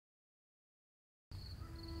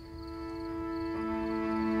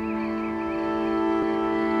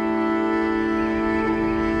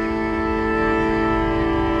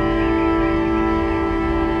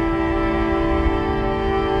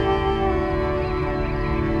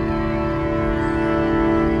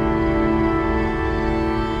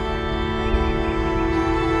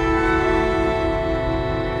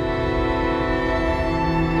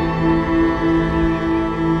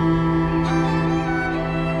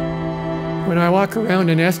When I walk around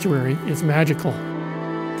an estuary, it's magical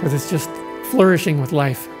because it's just flourishing with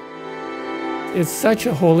life. It's such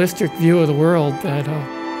a holistic view of the world that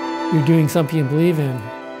you're doing something you believe in.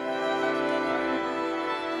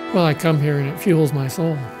 Well, I come here and it fuels my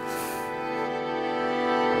soul.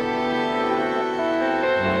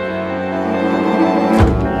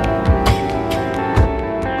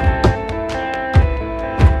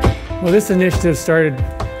 Well, this initiative started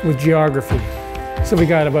with geography. So we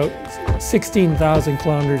got about 16,000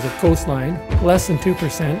 kilometers of coastline. Less than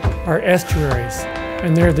 2% are estuaries,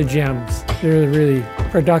 and they're the gems. They're the really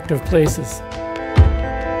productive places.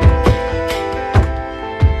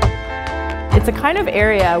 It's a kind of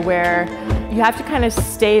area where you have to kind of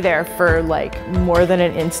stay there for like more than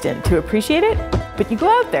an instant to appreciate it. But you go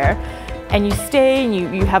out there and you stay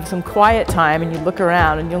and you have some quiet time and you look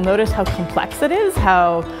around and you'll notice how complex it is,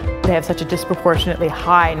 how they have such a disproportionately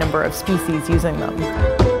high number of species using them.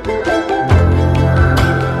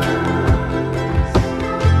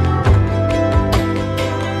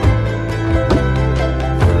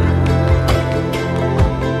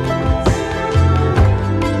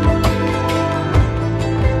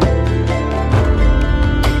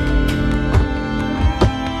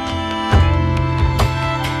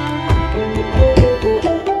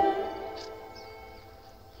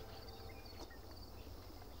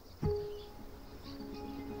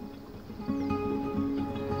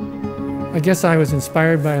 I guess I was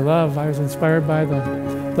inspired by love. I was inspired by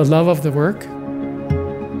the love of the work.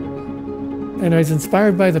 And I was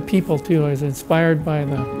inspired by the people too. I was inspired by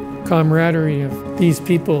the camaraderie of these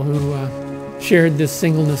people who shared this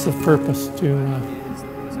singleness of purpose to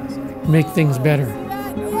make things better. Did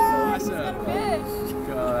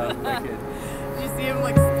you see him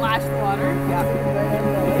like splash the water? Yeah.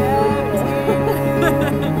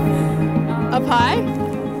 Up high?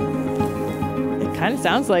 Kind of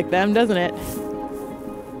sounds like them, doesn't it?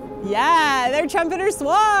 Yeah, they're trumpeter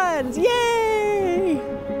swans! Yay!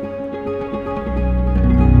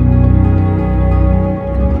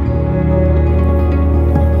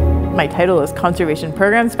 My title is Conservation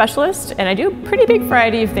Program Specialist, and I do a pretty big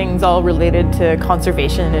variety of things all related to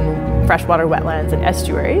conservation in freshwater wetlands and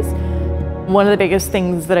estuaries. One of the biggest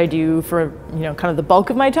things that I do for kind of the bulk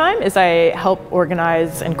of my time is I help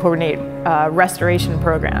organize and coordinate restoration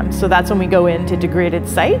programs. So that's when we go into degraded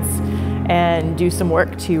sites and do some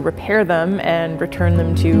work to repair them and return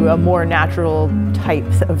them to a more natural type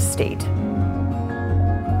of state.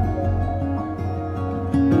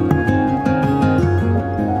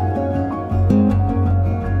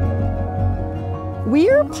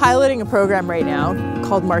 We're piloting a program right now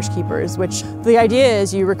called Marsh Keepers, which the idea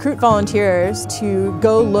is you recruit volunteers to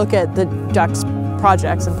go look at the ducks'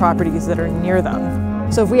 projects and properties that are near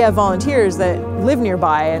them. So if we have volunteers that live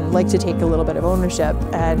nearby and like to take a little bit of ownership,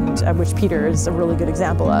 and which Peter is a really good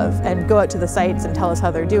example of, and go out to the sites and tell us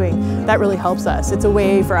how they're doing, that really helps us. It's a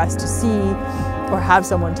way for us to see or have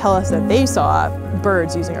someone tell us that they saw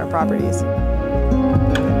birds using our properties.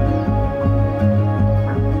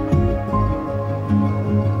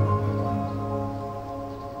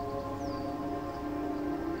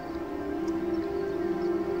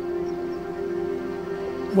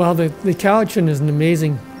 Well, the Cowichan is an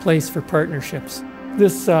amazing place for partnerships.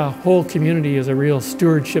 This whole community is a real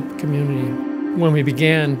stewardship community. When we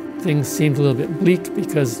began, things seemed a little bit bleak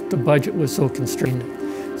because the budget was so constrained.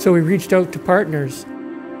 So we reached out to partners,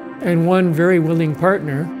 and one very willing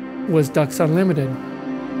partner was Ducks Unlimited.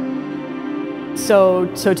 So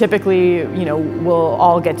typically, we'll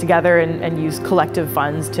all get together and use collective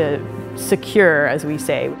funds to secure, as we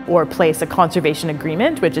say, or place a conservation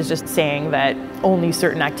agreement, which is just saying that only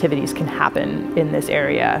certain activities can happen in this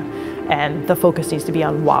area, and the focus needs to be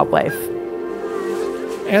on wildlife.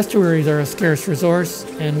 Estuaries are a scarce resource,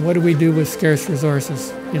 and what do we do with scarce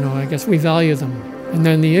resources? I guess we value them. And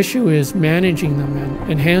then the issue is managing them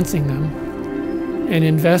and enhancing them and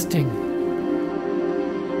investing.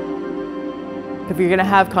 If you're going to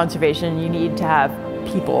have conservation, you need to have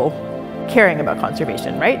people caring about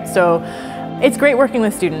conservation, right? So it's great working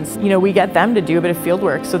with students. We get them to do a bit of field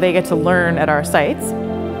work, so they get to learn at our sites.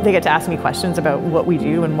 They get to ask me questions about what we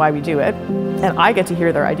do and why we do it, and I get to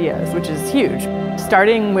hear their ideas, which is huge.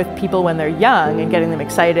 Starting with people when they're young and getting them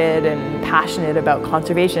excited and passionate about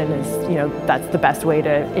conservation is, that's the best way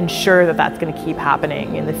to ensure that that's going to keep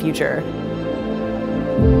happening in the future.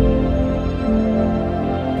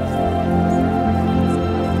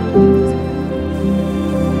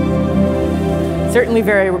 Certainly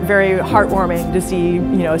very, very heartwarming to see,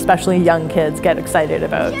 especially young kids get excited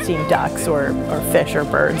about seeing ducks or fish or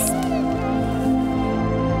birds.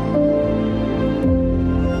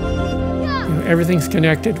 Everything's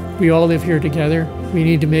connected. We all live here together. We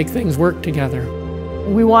need to make things work together.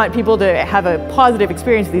 We want people to have a positive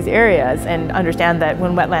experience with these areas and understand that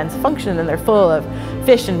when wetlands function and they're full of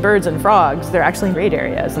fish and birds and frogs, they're actually great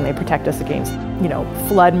areas and they protect us against,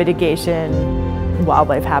 flood mitigation,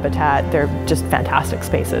 wildlife habitat. They're just fantastic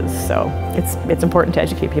spaces. So it's important to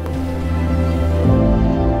educate people.